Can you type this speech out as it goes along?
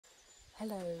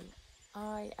Hello,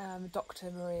 I am Dr.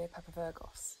 Maria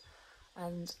Papavergos,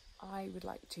 and I would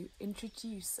like to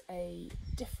introduce a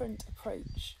different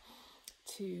approach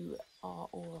to our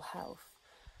oral health.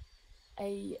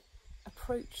 An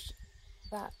approach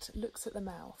that looks at the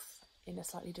mouth in a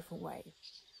slightly different way.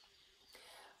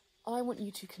 I want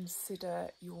you to consider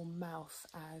your mouth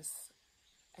as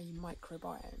a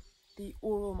microbiome, the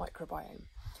oral microbiome.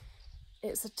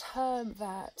 It's a term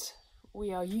that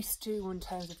we are used to in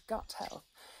terms of gut health,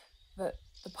 that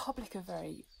the public are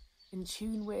very in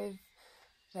tune with,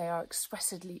 they are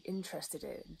expressively interested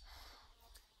in.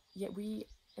 Yet we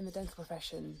in the dental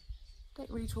profession don't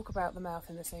really talk about the mouth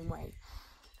in the same way.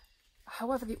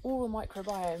 However, the oral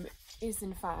microbiome is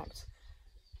in fact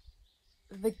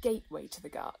the gateway to the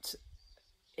gut.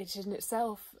 It in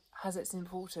itself has its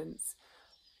importance,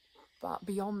 but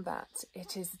beyond that,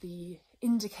 it is the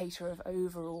indicator of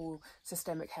overall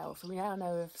systemic health. We now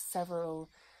know of several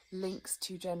links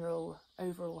to general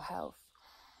overall health,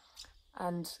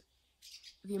 and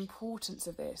the importance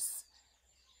of this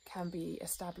can be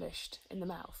established in the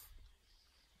mouth.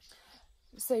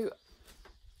 So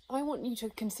I want you to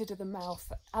consider the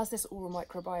mouth as this oral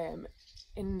microbiome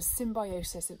in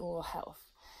symbiosis in oral health.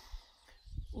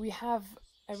 We have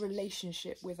a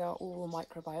relationship with our oral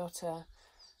microbiota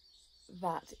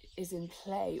that is in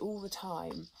play all the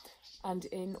time, and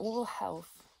in oral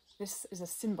health this is a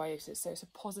symbiosis, so it's a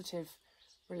positive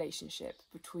relationship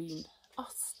between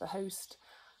us, the host,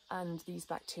 and these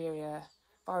bacteria,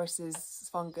 viruses,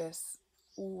 fungus,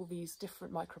 all these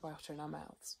different microbiota in our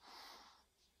mouths.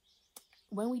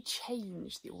 When we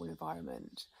change the oral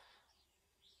environment,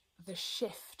 the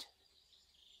shift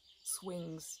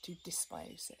swings to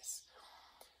dysbiosis,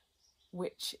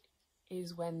 which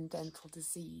is when dental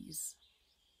disease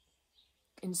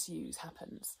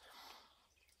happens.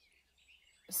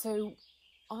 So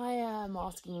I am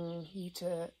asking you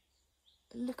to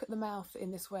look at the mouth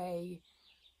in this way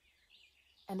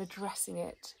and addressing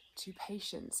it to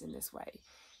patients in this way,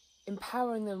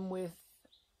 empowering them with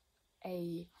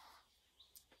a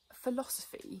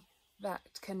philosophy that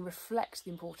can reflect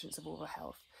the importance of oral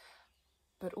health,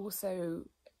 but also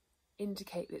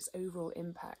indicate its overall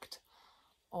impact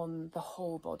on the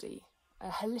whole body, a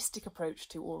holistic approach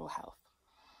to oral health.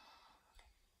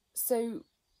 So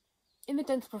in the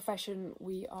dental profession,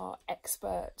 we are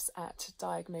experts at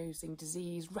diagnosing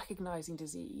disease, recognising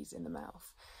disease in the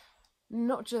mouth,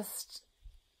 not just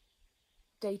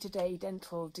day-to-day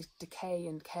dental decay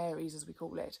and caries, as we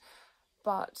call it,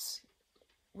 but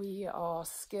we are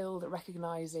skilled at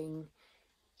recognising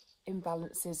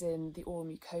imbalances in the oral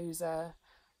mucosa,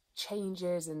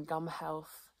 changes in gum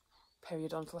health,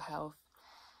 periodontal health,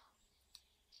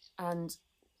 and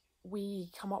we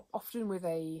come up often with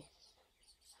a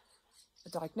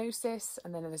diagnosis,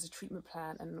 and then there's a treatment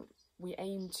plan, and we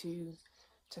aim to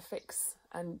fix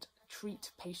and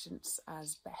treat patients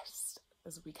as best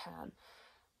as we can.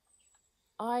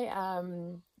 I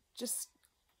am just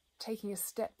taking a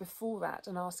step before that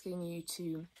and asking you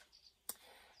to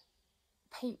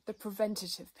paint the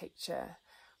preventative picture,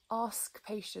 ask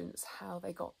patients how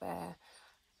they got there,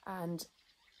 and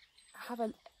have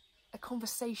a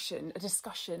conversation, a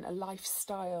discussion, a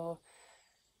lifestyle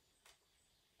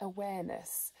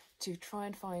awareness to try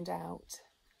and find out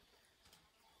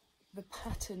the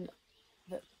pattern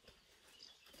that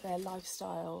their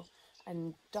lifestyle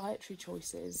and dietary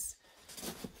choices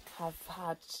have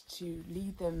had to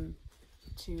lead them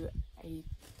to a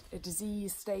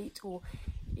disease state, or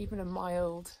even a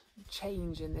mild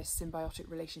change in this symbiotic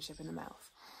relationship in the mouth.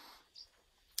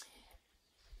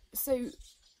 So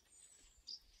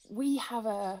we have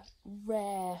a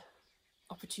rare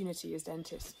opportunity as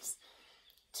dentists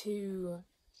to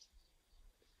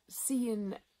see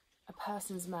in a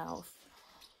person's mouth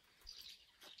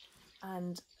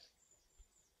and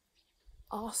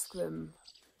ask them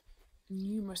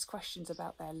numerous questions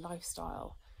about their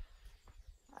lifestyle,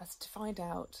 as to find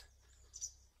out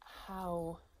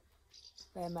how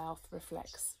their mouth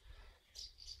reflects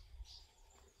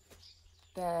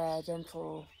their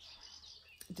dental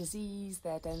disease,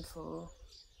 their dental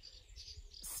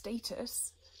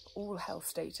status, oral health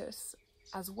status,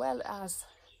 as well as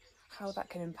how that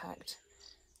can impact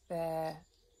their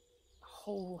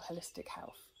whole holistic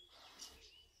health.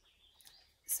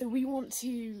 So we want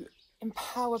to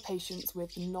empower patients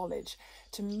with knowledge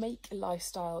to make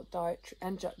lifestyle,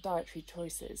 dietary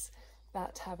choices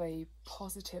that have a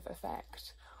positive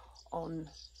effect on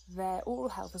their oral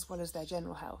health as well as their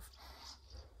general health.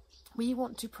 We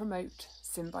want to promote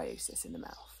symbiosis in the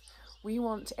mouth. We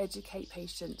want to educate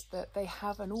patients that they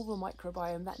have an oral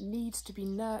microbiome that needs to be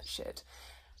nurtured,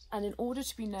 and in order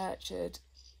to be nurtured,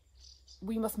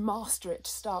 we must master it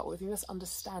to start with. We must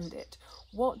understand it.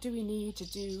 What do we need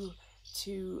to do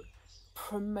to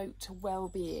promote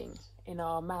well-being in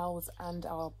our mouths and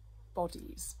our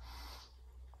bodies?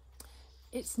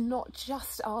 It's not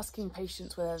just asking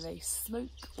patients whether they smoke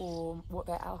or what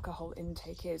their alcohol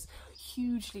intake is.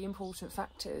 Hugely important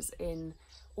factors in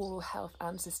oral health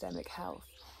and systemic health,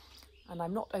 and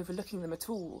I'm not overlooking them at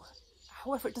all.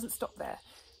 However, it doesn't stop there.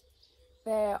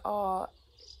 There are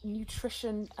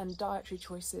nutrition and dietary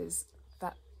choices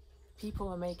that people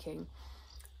are making,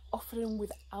 often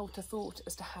without a thought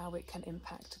as to how it can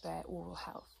impact their oral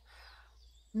health.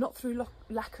 Not through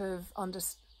lack of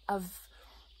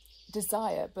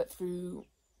desire, but through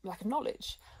lack of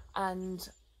knowledge. And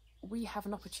we have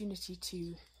an opportunity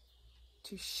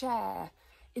to share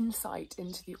insight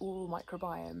into the oral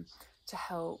microbiome to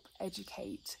help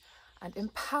educate and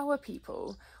empower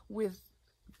people with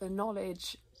the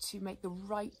knowledge to make the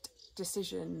right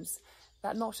decisions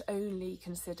that not only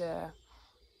consider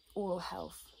oral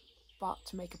health, but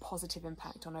to make a positive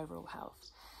impact on overall health.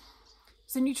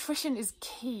 So nutrition is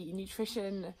key.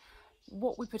 Nutrition,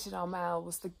 what we put in our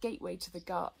mouths, the gateway to the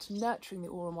gut, nurturing the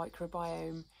oral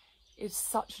microbiome, is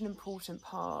such an important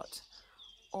part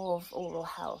of oral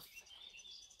health.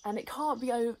 And it can't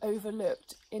be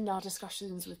overlooked in our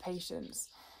discussions with patients.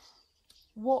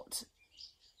 What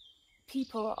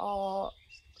people are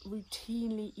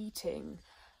routinely eating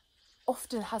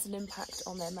often has an impact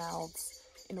on their mouths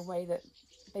in a way that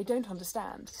they don't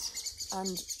understand.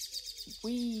 And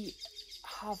we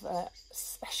have a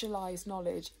specialised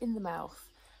knowledge in the mouth,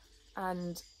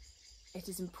 and it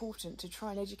is important to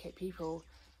try and educate people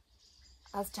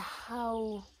as to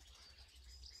how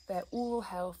their oral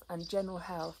health and general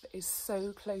health is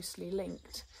so closely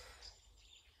linked,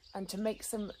 and to make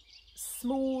some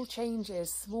small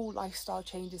changes, small lifestyle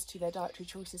changes to their dietary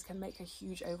choices can make a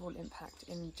huge overall impact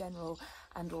in general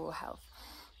and oral health.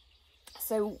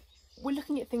 So we're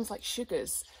looking at things like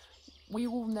sugars. We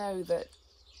all know that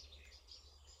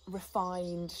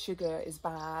refined sugar is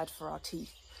bad for our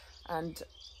teeth and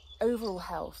overall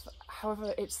health.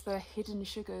 However, it's the hidden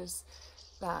sugars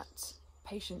that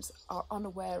patients are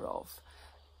unaware of.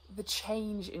 The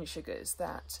change in sugars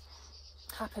that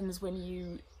happens when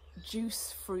you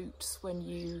juice fruits, when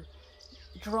you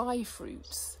dry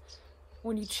fruits,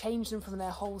 when you change them from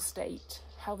their whole state,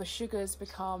 how the sugars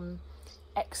become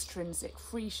extrinsic,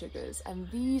 free sugars, and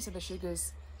these are the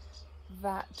sugars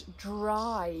that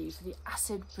drive the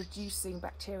acid-producing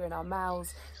bacteria in our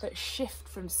mouths that shift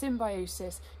from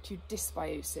symbiosis to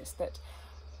dysbiosis, that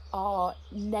are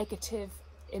negative,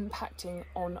 impacting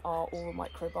on our oral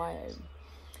microbiome.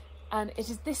 And it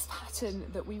is this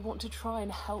pattern that we want to try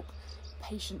and help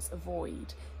patients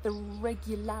avoid, the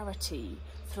regularity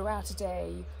throughout a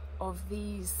day of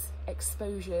these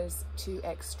exposures to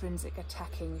extrinsic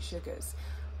attacking sugars,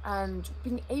 and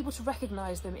being able to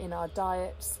recognise them in our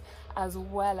diets, as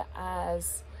well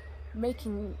as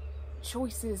making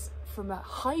choices from a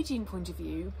hygiene point of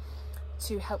view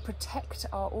to help protect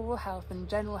our oral health and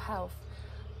general health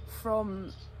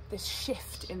from this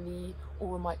shift in the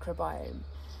oral microbiome.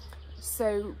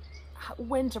 So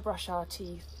when to brush our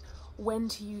teeth, when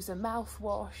to use a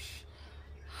mouthwash,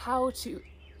 how to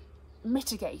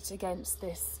mitigate against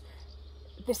this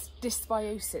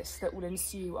dysbiosis that will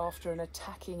ensue after an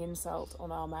attacking insult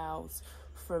on our mouths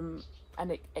from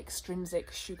an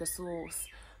extrinsic sugar source,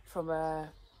 from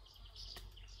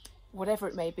whatever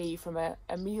it may be, from a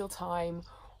meal time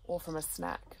or from a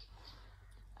snack.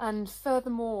 And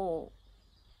furthermore,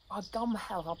 our gum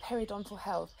health, our periodontal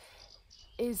health,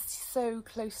 is so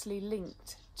closely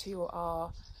linked to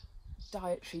our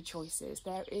dietary choices.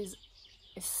 There is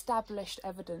established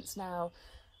evidence now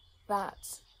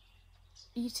that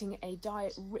eating a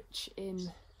diet rich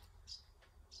in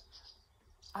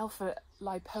alpha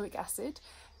lipoic acid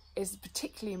is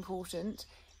particularly important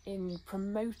in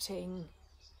promoting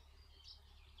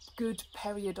good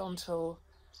periodontal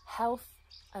health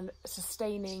and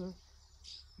sustaining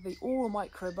the oral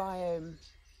microbiome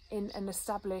in an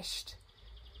established,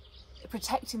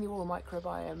 protecting the oral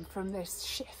microbiome from this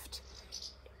shift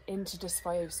into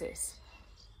dysbiosis.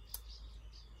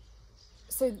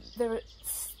 So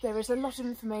there is a lot of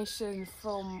information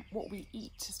from what we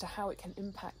eat as to how it can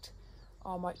impact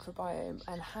our microbiome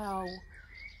and how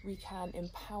we can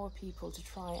empower people to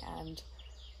try and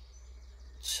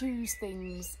choose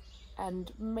things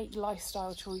and make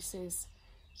lifestyle choices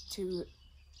to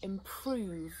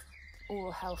improve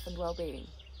oral health and well-being.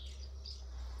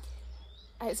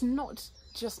 And it's not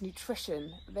just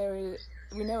nutrition.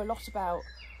 We know a lot about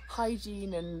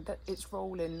hygiene and its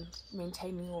role in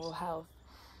maintaining oral health.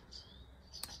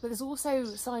 But there's also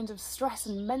signs of stress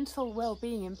and mental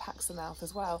well-being impacts the mouth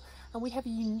as well. And we have a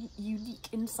unique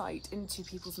insight into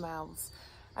people's mouths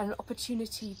and an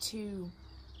opportunity to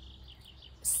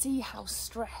see how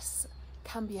stress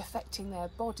can be affecting their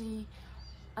body,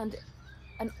 and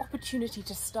an opportunity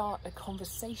to start a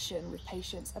conversation with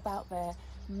patients about their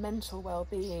mental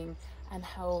well-being and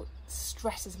how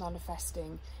stress is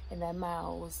manifesting in their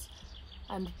mouths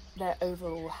and their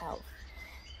overall health.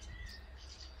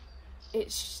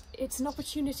 It's an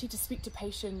opportunity to speak to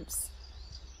patients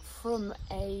from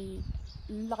a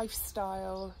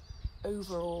lifestyle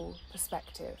overall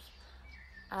perspective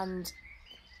and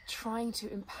trying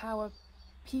to empower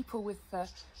people with the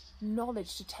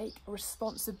knowledge to take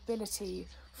responsibility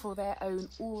for their own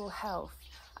oral health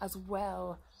as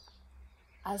well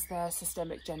as their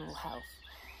systemic general health.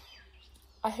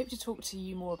 I hope to talk to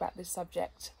you more about this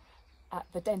subject at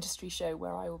the dentistry show,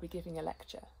 where I will be giving a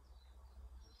lecture.